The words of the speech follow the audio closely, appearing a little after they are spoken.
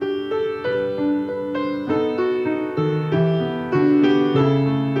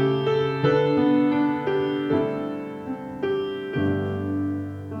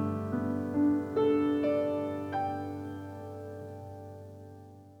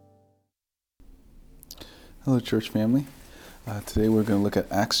Hello, church family. Today we're going to look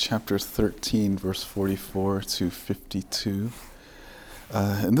at Acts chapter 13, verse 44 to 52.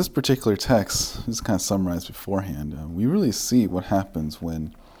 In this particular text, this is kind of summarized beforehand. We really see what happens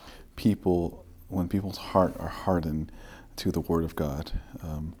when people's heart are hardened to the Word of God.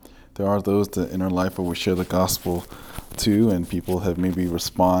 There are those that in our life where we share the gospel to, and people have maybe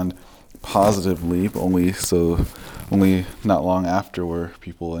respond positively, but only not long after, where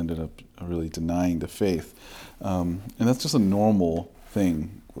people ended up really denying the faith. And that's just a normal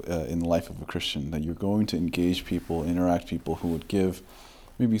thing in the life of a Christian, that you're going to engage people, interact people who would give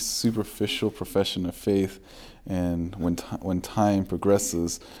maybe superficial profession of faith, and when time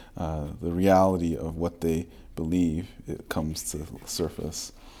progresses, the reality of what they believe, it comes to the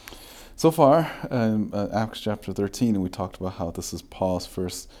surface. So far, in Acts chapter 13, we talked about how this is Paul's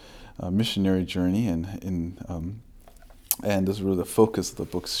first missionary journey, and this is really the focus of the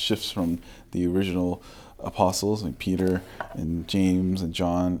book shifts from the original apostles, like Peter and James and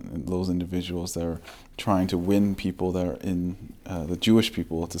John, and those individuals that are trying to win people that are in the Jewish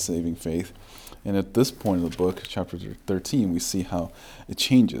people to saving faith. And at this point of the book, chapter 13, we see how it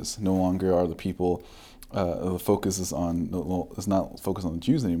changes. No longer are the people, the focus is not focused on the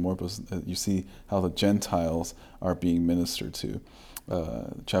Jews anymore, but you see how the Gentiles are being ministered to.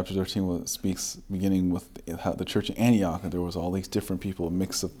 Chapter 13 speaks beginning with how the church in Antioch, and there was all these different people, a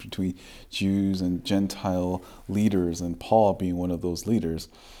mix of between Jews and Gentile leaders, and Paul being one of those leaders.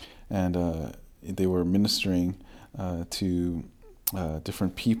 And they were ministering to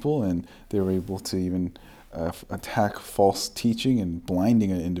different people, and they were able to even attack false teaching and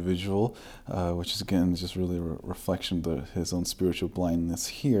blinding an individual, which is again just really a reflection of his own spiritual blindness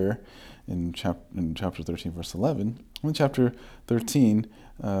here in chapter 13, verse 11. In chapter 13,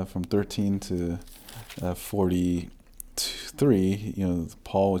 from 13 to 43,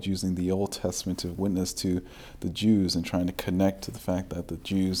 Paul was using the Old Testament to witness to the Jews and trying to connect to the fact that the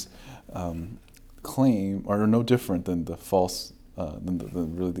Jews claim are no different than the false,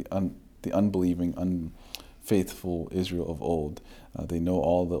 the unbelieving, unfaithful Israel of old. They know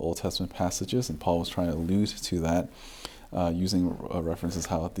all the Old Testament passages, and Paul was trying to allude to that, using references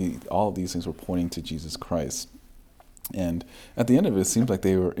how all of these things were pointing to Jesus Christ. And at the end of it, it seems like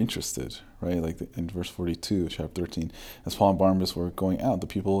they were interested, right? Like in verse 42, chapter 13, as Paul and Barnabas were going out, the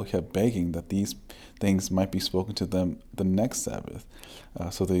people kept begging that these things might be spoken to them the next Sabbath.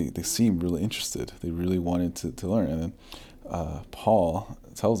 So they seemed really interested. They really wanted to learn. And then Paul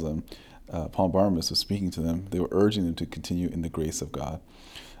tells them, Paul and Barnabas was speaking to them. They were urging them to continue in the grace of God.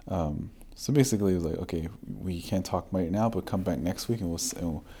 So basically, it was like, okay, we can't talk right now, but come back next week, and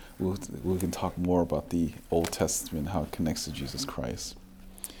we can talk more about the Old Testament, how it connects to Jesus Christ.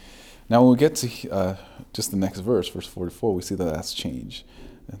 Now, when we get to just the next verse 44, we see that that's changed.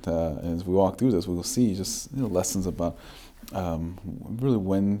 And as we walk through this, we will see just lessons about really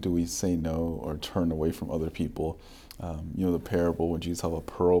when do we say no or turn away from other people. The parable when Jesus held a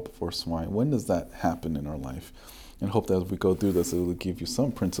pearl before swine. When does that happen in our life? And hope that as we go through this, it will give you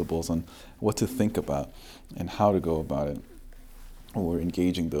some principles on what to think about and how to go about it. Or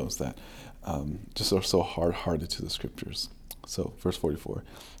engaging those that just are so hard-hearted to the scriptures. So, verse 44.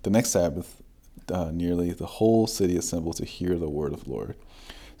 The next Sabbath, nearly the whole city assembled to hear the word of the Lord.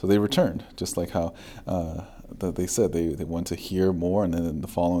 So they returned, just like how they said they wanted to hear more, and then the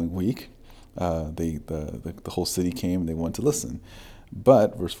following week, the whole city came and they wanted to listen.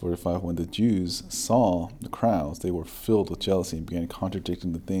 But, verse 45, when the Jews saw the crowds, they were filled with jealousy and began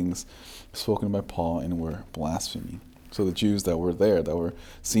contradicting the things spoken by Paul and were blaspheming. So the Jews that were there, that were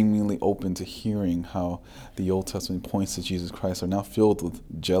seemingly open to hearing how the Old Testament points to Jesus Christ, are now filled with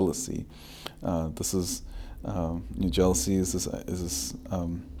jealousy. Jealousy is this.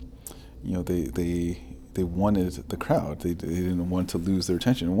 They wanted the crowd. They didn't want to lose their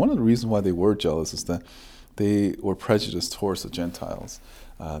attention. And one of the reasons why they were jealous is that they were prejudiced towards the Gentiles.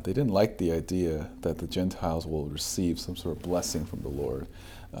 They didn't like the idea that the Gentiles will receive some sort of blessing from the Lord.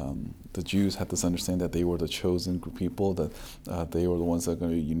 The Jews had this understanding that they were the chosen people, that they were the ones that are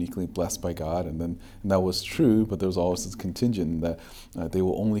going to be uniquely blessed by God, and that was true, but there was always this contingent that they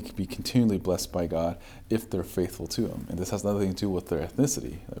will only be continually blessed by God if they're faithful to Him. And this has nothing to do with their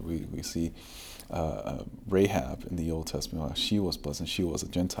ethnicity. We see Rahab in the Old Testament, she was blessed and she was a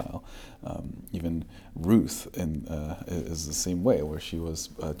Gentile. Even Ruth is the same way, where she was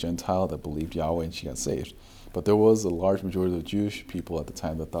a Gentile that believed Yahweh and she got saved. But there was a large majority of Jewish people at the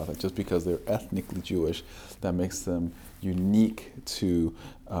time that thought that just because they're ethnically Jewish, that makes them unique to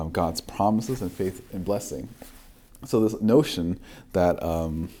God's promises and faith and blessing. So this notion that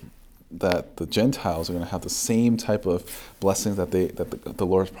that the Gentiles are going to have the same type of blessings that the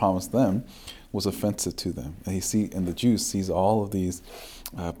Lord promised them was offensive to them. And the Jews sees all of these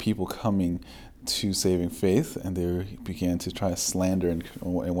people coming to saving faith, and they began to try to slander and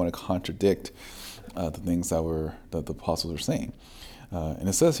want to contradict the things that the apostles were saying. And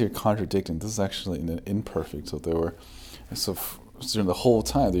it says here contradicting. This is actually an imperfect. So during the whole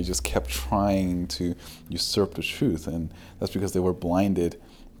time they just kept trying to usurp the truth, and that's because they were blinded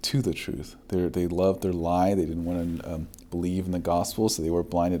to the truth. They loved their lie. They didn't want to believe in the gospel, so they were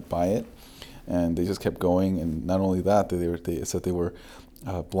blinded by it, and they just kept going. And not only that, it said they were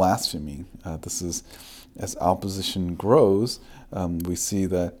blaspheming. This is, as opposition grows, we see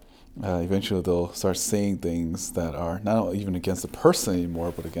that eventually they'll start saying things that are not even against the person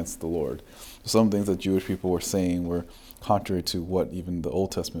anymore, but against the Lord. Some things that Jewish people were saying were contrary to what even the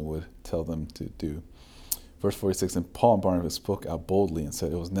Old Testament would tell them to do. Verse 46, and Paul and Barnabas spoke out boldly and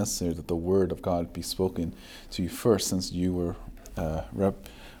said, it was necessary that the word of God be spoken to you first, since you were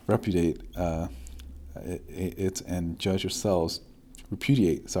repudiate it and judge yourselves.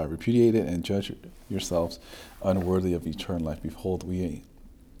 Repudiate it and judge yourselves unworthy of eternal life. Behold, we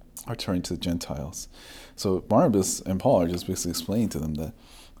are turning to the Gentiles. So Barnabas and Paul are just basically explaining to them that,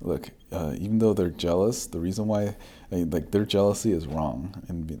 look, even though they're jealous, the reason why their jealousy is wrong,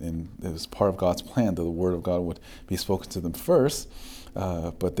 and it was part of God's plan that the word of God would be spoken to them first,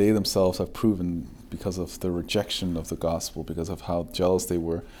 but they themselves have proven, because of the rejection of the gospel, because of how jealous they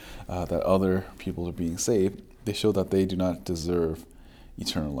were that other people are being saved, they show that they do not deserve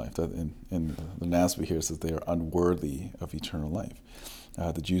eternal life. That in the NASB here says they are unworthy of eternal life.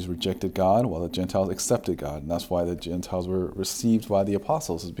 The Jews rejected God while the Gentiles accepted God, and that's why the Gentiles were received by the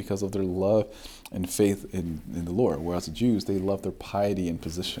apostles, is because of their love and faith in the Lord. Whereas the Jews, they loved their piety and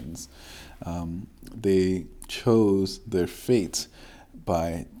positions. They chose their fate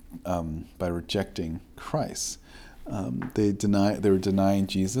by rejecting Christ. They were denying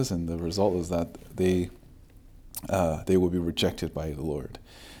Jesus, and the result is that they will be rejected by the Lord.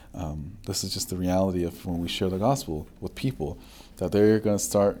 This is just the reality of when we share the gospel with people, that they're going to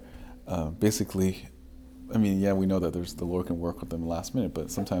start basically. I mean, yeah, we know that the Lord can work with them last minute, but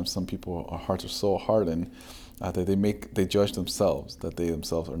sometimes some people, our hearts are so hardened that they judge themselves, that they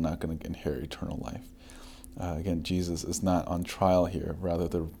themselves are not going to inherit eternal life. Again, Jesus is not on trial here; rather,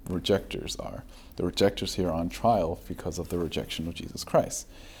 the rejectors are. The rejectors here are on trial because of the rejection of Jesus Christ,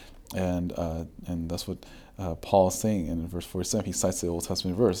 and that's what Paul is saying in verse 47. He cites the Old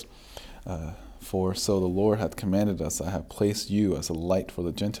Testament verse. For so the Lord hath commanded us, I have placed you as a light for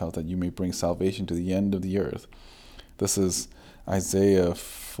the Gentiles, that you may bring salvation to the end of the earth. This is Isaiah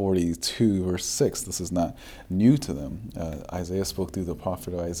 42, verse 6. This is not new to them. Isaiah spoke through the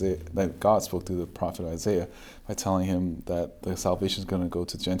prophet Isaiah, that God spoke through the prophet Isaiah by telling him that the salvation is going to go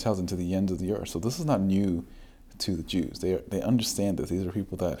to Gentiles and to the end of the earth. So this is not new to the Jews. They understand this. These are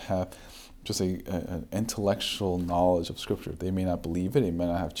people that have just an intellectual knowledge of Scripture. They may not believe it. It may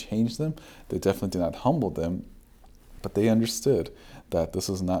not have changed them. They definitely did not humble them. But they understood that this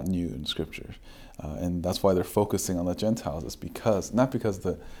is not new in Scripture. And that's why they're focusing on the Gentiles. It's because, not because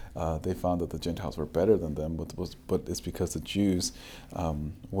they found that the Gentiles were better than them, but it's because the Jews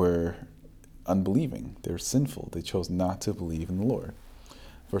were unbelieving. They're sinful. They chose not to believe in the Lord.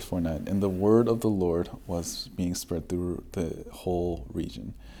 Verse 49, and the word of the Lord was being spread through the whole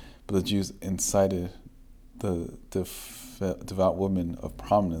region. But the Jews incited the devout women of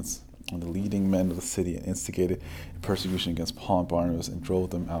prominence and the leading men of the city, and instigated persecution against Paul and Barnabas and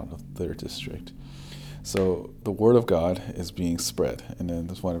drove them out of their district. So the word of God is being spread, and then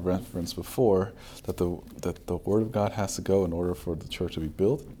that's why I referenced before that the word of God has to go in order for the church to be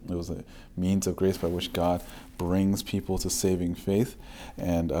built. It was a means of grace by which God brings people to saving faith,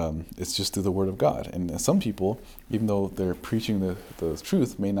 and it's just through the word of God. And some people, even though they're preaching the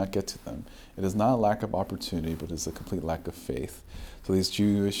truth, may not get to them. It is not a lack of opportunity, but it's a complete lack of faith. So these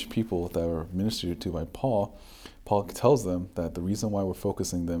Jewish people that were ministered to by Paul tells them that the reason why we're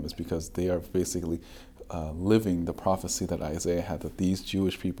focusing them is because they are basically living the prophecy that Isaiah had, that these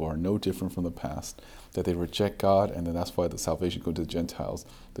Jewish people are no different from the past, that they reject God, and then that's why the salvation goes to the Gentiles.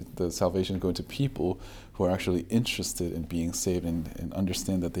 The salvation is going to people who are actually interested in being saved and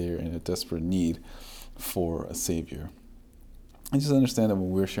understand that they are in a desperate need for a Savior. And just understand that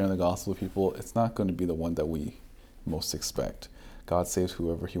when we're sharing the gospel with people, it's not going to be the one that we most expect. God saves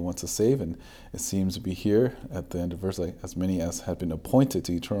whoever he wants to save, and it seems to be here at the end of verse, like, as many as had been appointed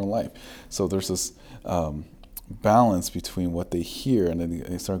to eternal life. So there's this balance between what they hear and then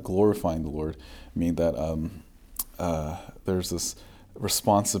they start glorifying the Lord, meaning that there's this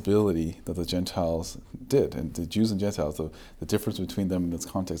responsibility that the Gentiles did. And the Jews and Gentiles, the difference between them in this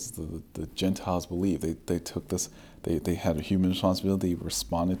context is the Gentiles believed. They took this, they had a human responsibility,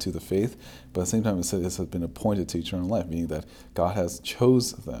 responded to the faith, but at the same time it said it has been appointed to eternal life, meaning that God has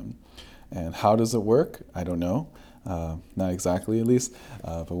chose them. And how does it work? I don't know. Not exactly, at least,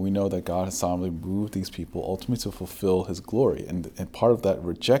 but we know that God has sovereignly moved these people ultimately to fulfill His glory, and part of that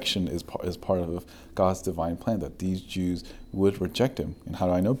rejection is part of God's divine plan, that these Jews would reject Him. And how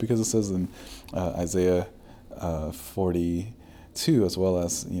do I know? Because it says in Isaiah 42, as well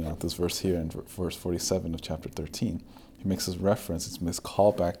as this verse here in verse 47 of chapter 13. He makes this reference. It's this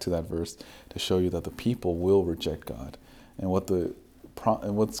call back to that verse to show you that the people will reject God, and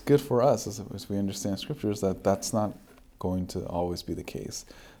what's good for us as we understand Scripture is that that's not going to always be the case.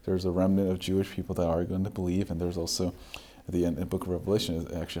 There's a remnant of Jewish people that are going to believe, and there's also, at the end in the book of Revelation,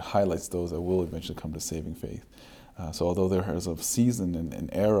 it actually highlights those that will eventually come to saving faith. So although there is a season and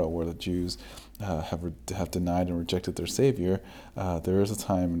an era where the Jews have denied and rejected their Savior, there is a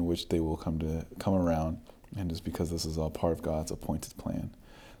time in which they will come around, and it's because this is all part of God's appointed plan.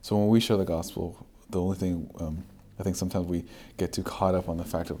 So when we share the gospel, the only thing I think sometimes we get too caught up on the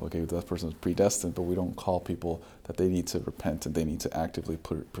fact of, okay, that person is predestined, but we don't call people that they need to repent and they need to actively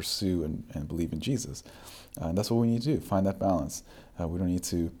pursue and believe in Jesus. And that's what we need to do, find that balance. We don't need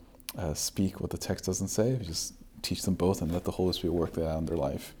to speak what the text doesn't say. We just teach them both and let the Holy Spirit work that out in their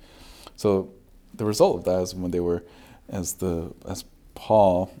life. So the result of that is when they were, as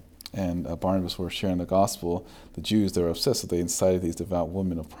Paul and Barnabas were sharing the gospel, the Jews, they were obsessed, so they incited these devout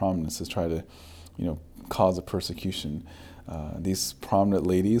women of prominence to try to, cause a persecution. These prominent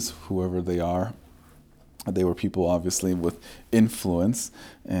ladies, whoever they are, they were people obviously with influence,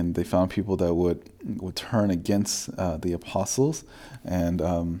 and they found people that would turn against the apostles, and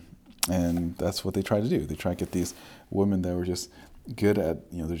that's what they tried to do. They tried to get these women that were just good at,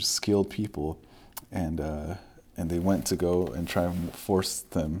 they're just skilled people, and they went to go and try to force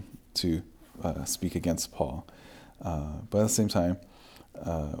them to speak against Paul. But at the same time,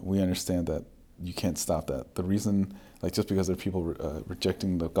 we understand that you can't stop that. The reason, just because there are people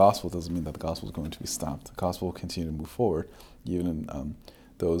rejecting the gospel doesn't mean that the gospel is going to be stopped. The gospel will continue to move forward, even in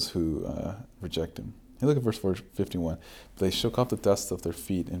those who reject Him. You look at verse 51. They shook off the dust of their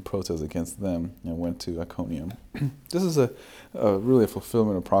feet in protest against them and went to Iconium. This is really a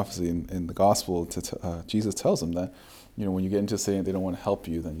fulfillment of prophecy in the gospel. Jesus tells them that, when you get into saying they don't want to help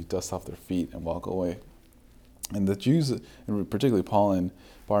you, then you dust off their feet and walk away. And the Jews, and particularly Paul and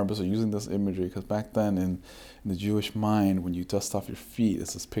Barnabas, are using this imagery because back then in the Jewish mind, when you dust off your feet,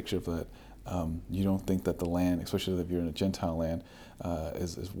 it's this picture of that you don't think that the land, especially if you're in a Gentile land,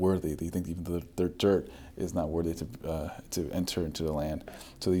 is worthy. You think even their dirt is not worthy to enter into the land.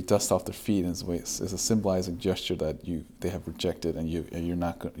 So you dust off their feet, and it's a symbolizing gesture that they have rejected, and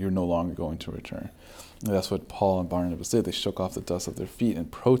you're no longer going to return. And that's what Paul and Barnabas did. They shook off the dust of their feet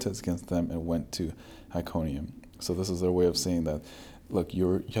and protested against them and went to Iconium. So this is their way of saying that, look,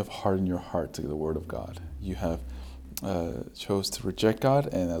 you have hardened your heart to the Word of God. You have chose to reject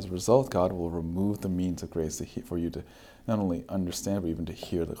God, and as a result, God will remove the means of grace for you to not only understand, but even to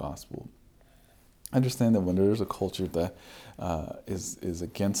hear the gospel. Understand that when there's a culture that is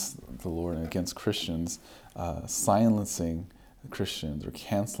against the Lord and against Christians, silencing Christians or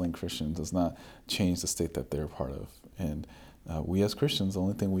canceling Christians does not change the state that they're a part of. And we as Christians, the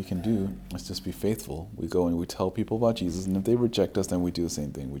only thing we can do is just be faithful. We go and we tell people about Jesus, and if they reject us, then we do the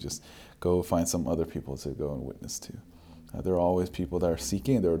same thing. We just go find some other people to go and witness to. There are always people that are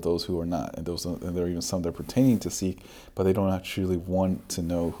seeking, and there are those who are not, and there are even some that are pretending to seek, but they don't actually want to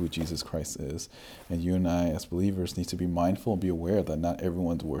know who Jesus Christ is. And you and I, as believers, need to be mindful and be aware that not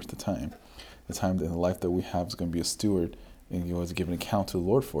everyone's worth the time. The time in the life that we have is going to be a steward, and you have to give an account to the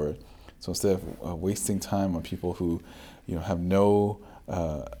Lord for it. So instead of wasting time on people who, have no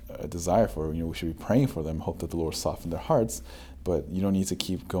desire for, we should be praying for them, hope that the Lord soften their hearts. But you don't need to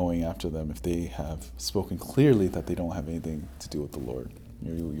keep going after them if they have spoken clearly that they don't have anything to do with the Lord.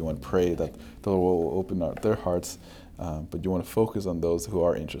 You want to pray that the Lord will open their hearts, but you want to focus on those who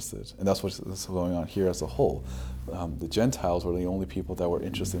are interested. And that's what's going on here as a whole. The Gentiles were the only people that were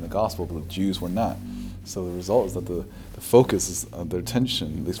interested in the gospel, but the Jews were not. So the result is that the focus is their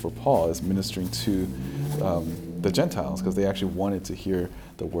attention, at least for Paul, is ministering to the Gentiles because they actually wanted to hear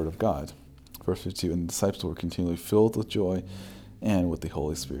the word of God. Verse 52, and the disciples were continually filled with joy and with the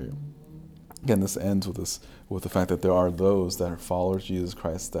Holy Spirit. Again, this ends with the fact that there are those that are followers of Jesus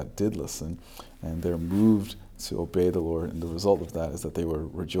Christ that did listen, and they're moved to obey the Lord, and the result of that is that they were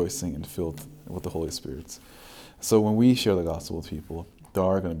rejoicing and filled with the Holy Spirit. So when we share the gospel with people, there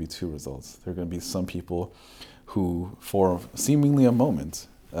are going to be two results. There are going to be some people who, for seemingly a moment,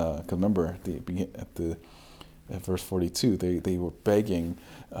 because remember, at verse 42, they were begging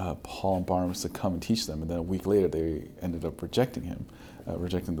Paul and Barnabas to come and teach them, and then a week later they ended up rejecting him,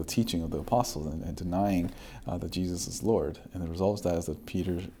 rejecting the teaching of the apostles, and denying that Jesus is Lord. And the result of that is that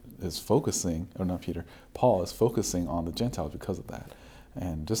Paul is focusing on the Gentiles because of that.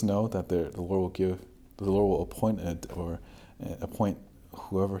 And just know that the Lord will appoint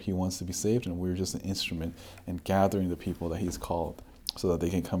whoever He wants to be saved, and we're just an instrument in gathering the people that He's called, so that they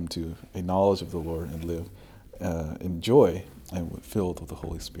can come to a knowledge of the Lord and live in joy and filled with the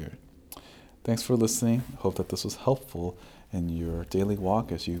Holy Spirit. Thanks for listening. Hope that this was helpful in your daily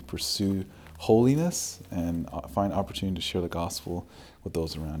walk as you pursue holiness and find opportunity to share the gospel with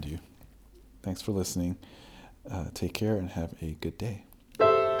those around you. Thanks for listening. Take care and have a good day.